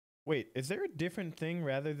Wait, is there a different thing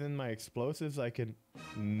rather than my explosives like a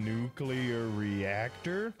nuclear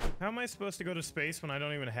reactor? How am I supposed to go to space when I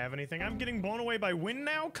don't even have anything? I'm getting blown away by wind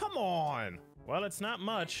now? Come on! Well, it's not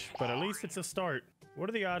much, but at least it's a start. What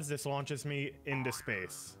are the odds this launches me into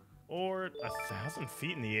space? Or 1,000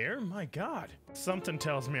 feet in the air? My God. Something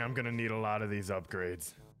tells me I'm gonna need a lot of these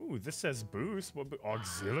upgrades. Ooh, this says boost. What,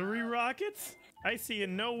 auxiliary rockets? I see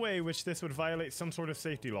in no way which this would violate some sort of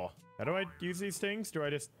safety law. How do I use these things? Do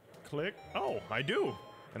I just click? Oh, I do.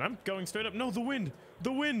 And I'm going straight up. No, the wind,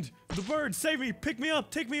 the bird, save me, pick me up,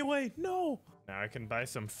 take me away. No. Now I can buy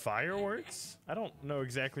some fireworks. I don't know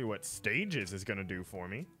exactly what stages is gonna do for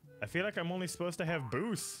me. I feel like I'm only supposed to have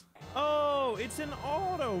boosts. Oh, it's an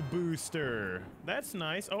auto booster. That's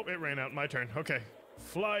nice. Oh, it ran out. My turn. Okay.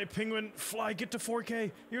 Fly, penguin, fly, get to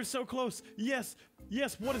 4K. You're so close. Yes,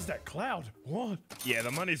 yes, what is that cloud? What? Yeah, the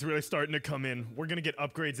money's really starting to come in. We're gonna get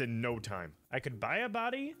upgrades in no time. I could buy a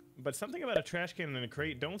body, but something about a trash can and a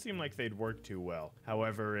crate don't seem like they'd work too well.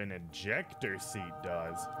 However, an ejector seat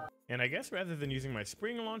does. And I guess rather than using my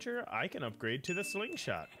spring launcher, I can upgrade to the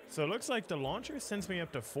slingshot. So it looks like the launcher sends me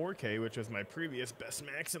up to 4K, which was my previous best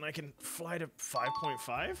max, and I can fly to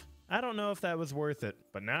 5.5? I don't know if that was worth it,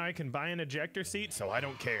 but now I can buy an ejector seat, so I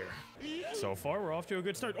don't care. So far, we're off to a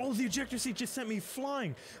good start. Oh, the ejector seat just sent me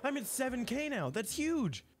flying. I'm at 7K now. That's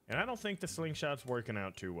huge. And I don't think the slingshot's working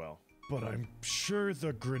out too well. But I'm sure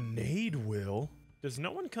the grenade will. Does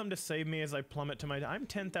no one come to save me as I plummet to my... I'm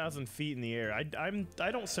 10,000 feet in the air. I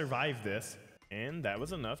don't survive this. And that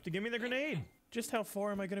was enough to give me the grenade. Just how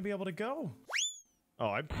far am I going to be able to go? Oh,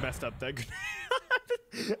 I messed up that grenade.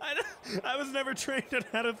 I was never trained on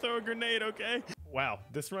how to throw a grenade, okay? Wow,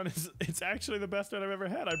 this run it's actually the best run I've ever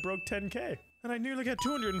had. I broke 10K. And I nearly got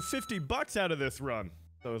 250 bucks out of this run.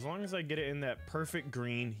 So as long as I get it in that perfect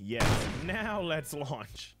green, yes. Now let's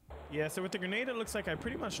launch. Yeah, so with the grenade, it looks like I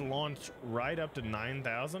pretty much launched right up to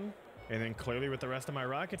 9,000. And then clearly with the rest of my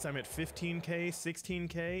rockets, I'm at 15K,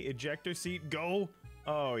 16K, ejector seat, go.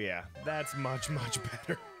 Oh yeah, that's much, much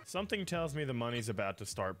better. Something tells me the money's about to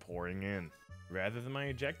start pouring in. Rather than my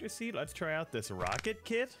ejector seat, let's try out this rocket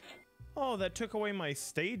kit. Oh, that took away my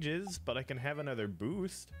stages, but I can have another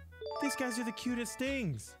boost. These guys are the cutest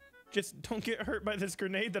things. Just don't get hurt by this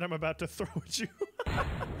grenade that I'm about to throw at you.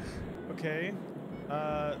 Okay.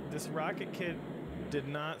 This rocket kit did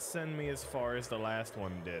not send me as far as the last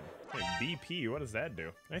one did. Hey, BP, what does that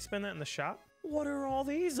do? Can I spend that in the shop? What are all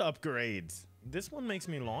these upgrades? This one makes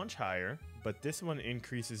me launch higher, but this one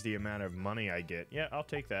increases the amount of money I get. Yeah, I'll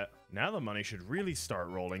take that. Now the money should really start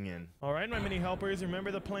rolling in. All right, my mini helpers,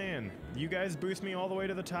 remember the plan. You guys boost me all the way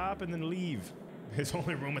to the top and then leave. There's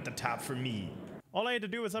only room at the top for me. All I had to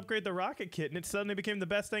do was upgrade the rocket kit and it suddenly became the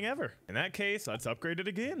best thing ever. In that case, let's upgrade it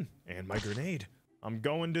again. And my grenade. I'm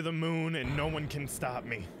going to the moon and no one can stop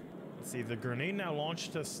me. Let's see, the grenade now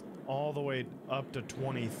launched us all the way up to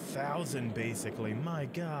 20,000 basically. My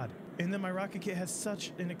God. And then my rocket kit has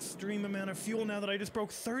such an extreme amount of fuel now that I just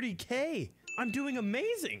broke 30K. I'm doing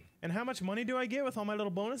amazing. And how much money do I get with all my little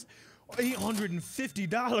bonus?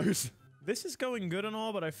 $850. This is going good and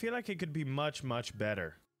all, but I feel like it could be much, much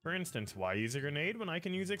better. For instance, why use a grenade when I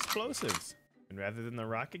can use explosives? And rather than the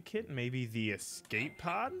rocket kit, maybe the escape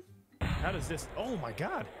pod? How does this... Oh my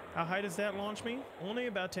God. How high does that launch me? Only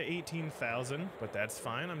about to 18,000, but that's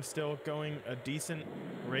fine. I'm still going a decent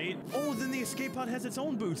rate. Oh, then the escape pod has its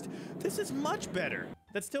own boost. This is much better.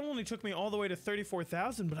 That still only took me all the way to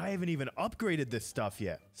 34,000, but I haven't even upgraded this stuff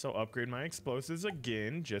yet. So upgrade my explosives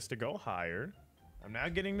again just to go higher. I'm now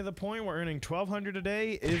getting to the point where earning 1,200 a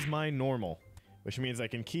day is my normal, which means I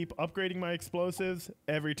can keep upgrading my explosives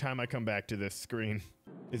every time I come back to this screen.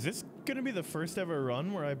 Is this gonna be the first ever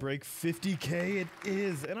run where I break 50K? It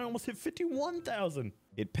is, and I almost hit 51,000.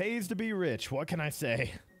 It pays to be rich, what can I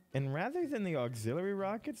say? And rather than the auxiliary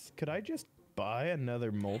rockets, could I just buy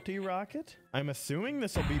another multi-rocket? I'm assuming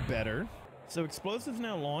this will be better. So explosives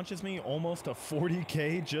now launches me almost to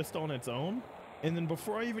 40K just on its own. And then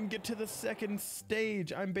before I even get to the second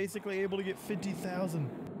stage, I'm basically able to get 50,000.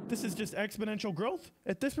 This is just exponential growth.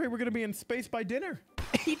 At this rate, we're gonna be in space by dinner.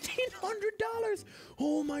 $1,800!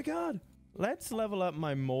 Oh my God. Let's level up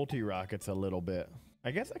my multi-rockets a little bit.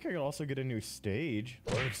 I guess I could also get a new stage.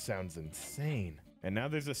 Earth sounds insane. And now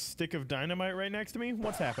there's a stick of dynamite right next to me?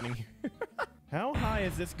 What's happening here? How high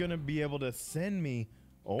is this gonna be able to send me?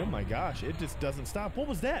 Oh my gosh, it just doesn't stop. What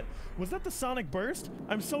was that? Was that the sonic burst?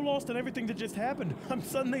 I'm so lost in everything that just happened. I'm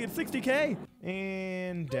suddenly at 60K.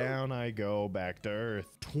 And down I go back to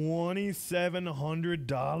Earth.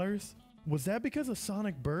 $2,700? Was that because of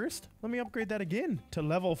Sonic Burst? Let me upgrade that again to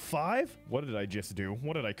level 5. What did I just do?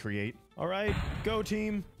 What did I create? All right, go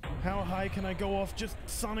team. How high can I go off just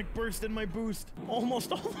Sonic Burst in my boost?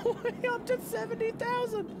 Almost all the way up to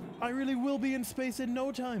 70,000. I really will be in space in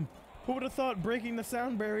no time. Who would have thought breaking the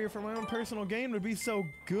sound barrier for my own personal gain would be so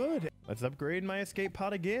good? Let's upgrade my escape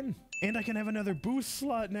pod again. And I can have another boost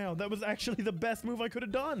slot now. That was actually the best move I could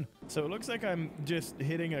have done. So it looks like I'm just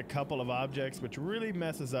hitting a couple of objects, which really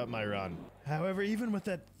messes up my run. However, even with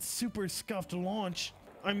that super scuffed launch,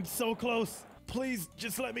 I'm so close. Please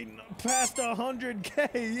just let me past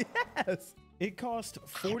 100K. Yes. It cost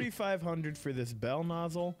 4,500 for this bell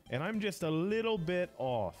nozzle, and I'm just a little bit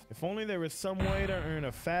off. If only there was some way to earn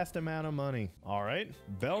a fast amount of money. All right,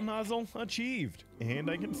 bell nozzle achieved.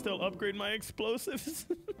 And I can still upgrade my explosives.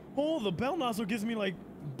 Oh, the bell nozzle gives me like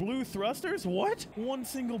blue thrusters? What? One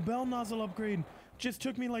single bell nozzle upgrade just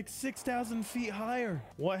took me like 6,000 feet higher.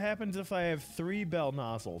 What happens if I have 3 bell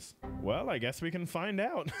nozzles? Well, I guess we can find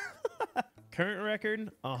out. Current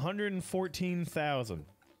record, 114,000.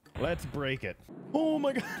 Let's break it. Oh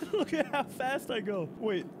my god, look at how fast I go.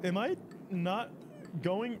 Wait, am I not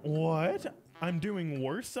going? What? I'm doing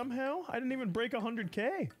worse somehow? I didn't even break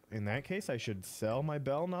 100K. In that case, I should sell my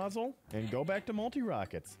bell nozzle and go back to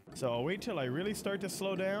multi-rockets. So I'll wait till I really start to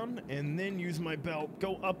slow down and then use my belt.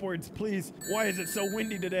 Go upwards, please. Why is it so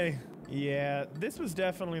windy today? Yeah, this was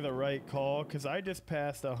definitely the right call because I just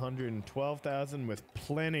passed 112,000 with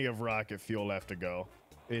plenty of rocket fuel left to go.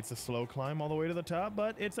 It's a slow climb all the way to the top,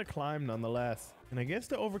 but it's a climb nonetheless. And I guess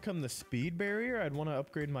to overcome the speed barrier, I'd want to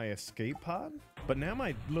upgrade my escape pod. But now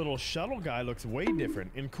my little shuttle guy looks way different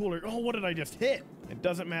and cooler. Oh, what did I just hit? It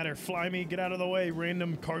doesn't matter. Fly me. Get out of the way,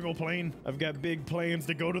 random cargo plane. I've got big plans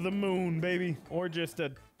to go to the moon, baby. Or just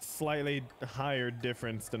a slightly higher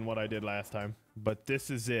difference than what I did last time. But this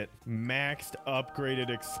is it. Maxed upgraded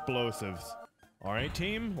explosives. All right,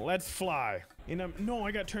 team, let's fly. And no,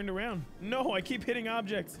 I got turned around. No, I keep hitting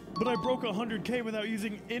objects, but I broke 100K without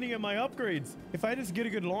using any of my upgrades. If I just get a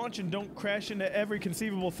good launch and don't crash into every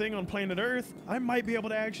conceivable thing on planet Earth, I might be able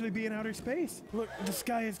to actually be in outer space. Look, the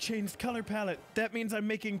sky has changed color palette. That means I'm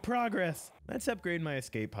making progress. Let's upgrade my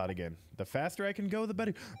escape pod again. The faster I can go, the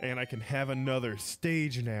better. And I can have another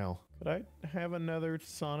stage now. Could I have another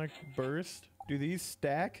Sonic Burst? Do these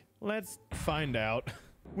stack? Let's find out.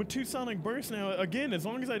 With 2 Sonic Bursts now, again, as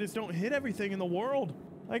long as I just don't hit everything in the world,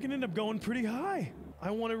 I can end up going pretty high.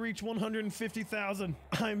 I want to reach 150,000.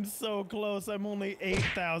 I'm so close. I'm only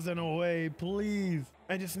 8,000 away. Please.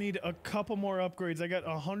 I just need a couple more upgrades. I got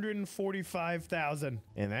 145,000.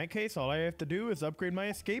 In that case, all I have to do is upgrade my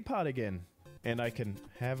escape pod again. And I can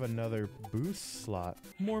have another boost slot.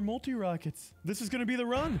 More multi-rockets. This is going to be the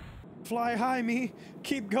run. Fly high, me.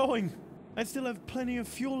 Keep going. I still have plenty of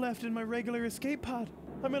fuel left in my regular escape pod.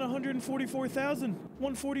 I'm at 144,000.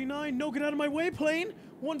 149. No, get out of my way, plane.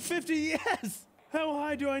 150. Yes. How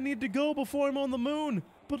high do I need to go before I'm on the moon?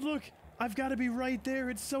 But look, I've got to be right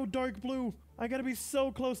there. It's so dark blue. I got to be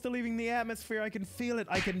so close to leaving the atmosphere. I can feel it.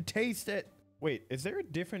 I can taste it. Wait, is there a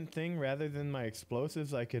different thing rather than my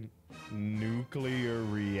explosives? I can nuclear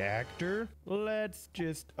reactor? Let's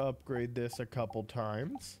just upgrade this a couple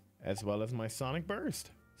times, as well as my Sonic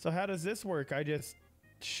Burst. So how does this work? I just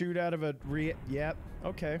shoot out of a yep,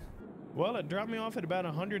 okay. Well, it dropped me off at about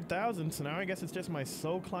 100,000, so now I guess it's just my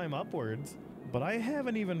slow climb upwards. But I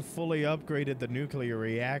haven't even fully upgraded the nuclear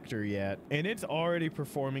reactor yet, and it's already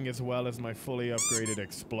performing as well as my fully upgraded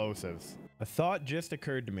explosives. A thought just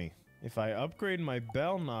occurred to me. If I upgrade my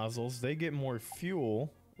bell nozzles, they get more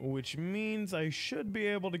fuel, which means I should be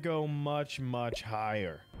able to go much, much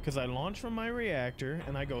higher. Because I launch from my reactor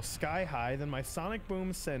and I go sky high, then my sonic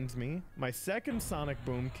boom sends me, my second sonic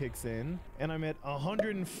boom kicks in, and I'm at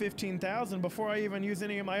 115,000 before I even use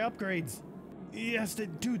any of my upgrades. Yes,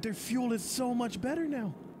 dude, their fuel is so much better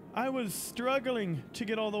now. I was struggling to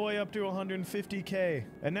get all the way up to 150K,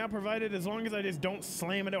 and now provided as long as I just don't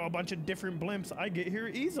slam into a bunch of different blimps, I get here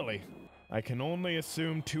easily. I can only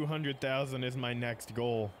assume 200,000 is my next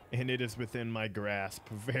goal, and it is within my grasp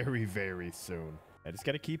very, very soon. I just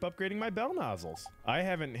got to keep upgrading my bell nozzles. I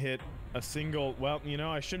haven't hit a single, well, you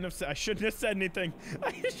know, I shouldn't have said anything.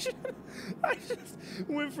 I just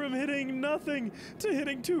went from hitting nothing to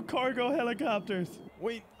hitting 2 cargo helicopters.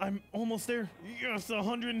 Wait, I'm almost there. Yes,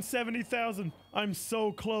 170,000. I'm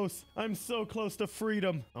so close. I'm so close to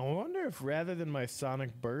freedom. I wonder if rather than my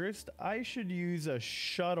Sonic Burst, I should use a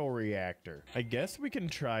shuttle reactor. I guess we can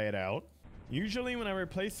try it out. Usually when I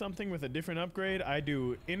replace something with a different upgrade, I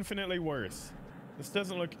do infinitely worse. This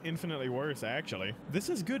doesn't look infinitely worse, actually. This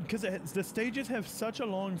is good because the stages have such a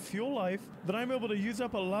long fuel life that I'm able to use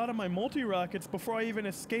up a lot of my multi-rockets before I even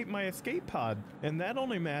escape my escape pod. And that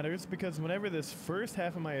only matters because whenever this first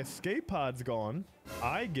half of my escape pod's gone,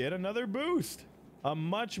 I get another boost. A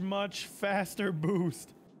much, much faster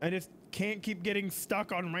boost. I just can't keep getting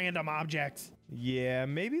stuck on random objects. Yeah,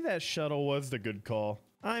 maybe that shuttle was the good call.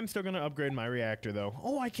 I'm still gonna upgrade my reactor though.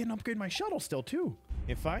 Oh, I can upgrade my shuttle still too.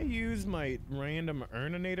 If I use my random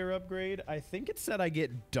Earninator upgrade, I think it said I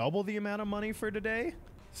get double the amount of money for today.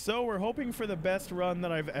 So we're hoping for the best run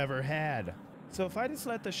that I've ever had. So if I just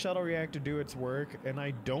let the shuttle reactor do its work and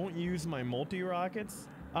I don't use my multi-rockets,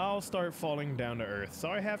 I'll start falling down to Earth. So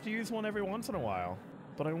I have to use one every once in a while.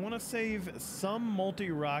 But I want to save some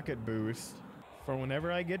multi-rocket boost for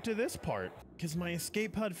whenever I get to this part. Because my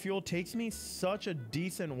escape pod fuel takes me such a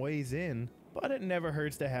decent ways in. But it never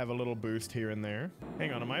hurts to have a little boost here and there.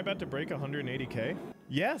 Hang on, am I about to break 180k?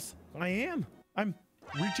 Yes, I am. I'm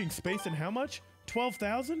reaching space in how much?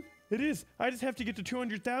 12,000? It is. I just have to get to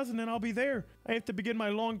 200,000 and I'll be there. I have to begin my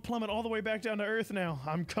long plummet all the way back down to Earth now.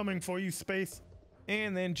 I'm coming for you, space.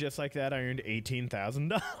 And then just like that, I earned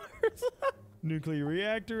 $18,000. Nuclear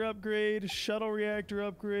reactor upgrade, shuttle reactor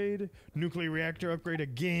upgrade, nuclear reactor upgrade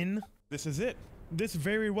again. This is it. This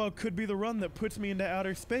very well could be the run that puts me into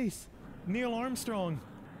outer space. Neil Armstrong,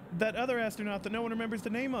 that other astronaut that no one remembers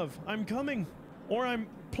the name of. I'm coming. Or I'm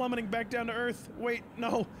plummeting back down to Earth. Wait,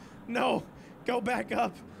 no, no, go back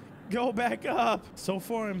up, go back up. So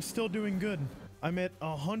far, I'm still doing good. I'm at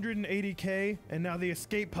 180k, and now the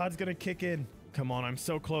escape pod's gonna kick in. Come on, I'm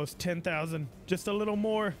so close, 10,000. Just a little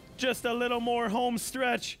more home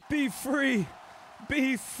stretch. Be free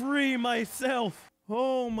myself.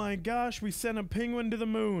 Oh my gosh, we sent a penguin to the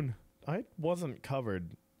moon. I wasn't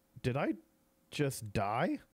covered. Did I just die?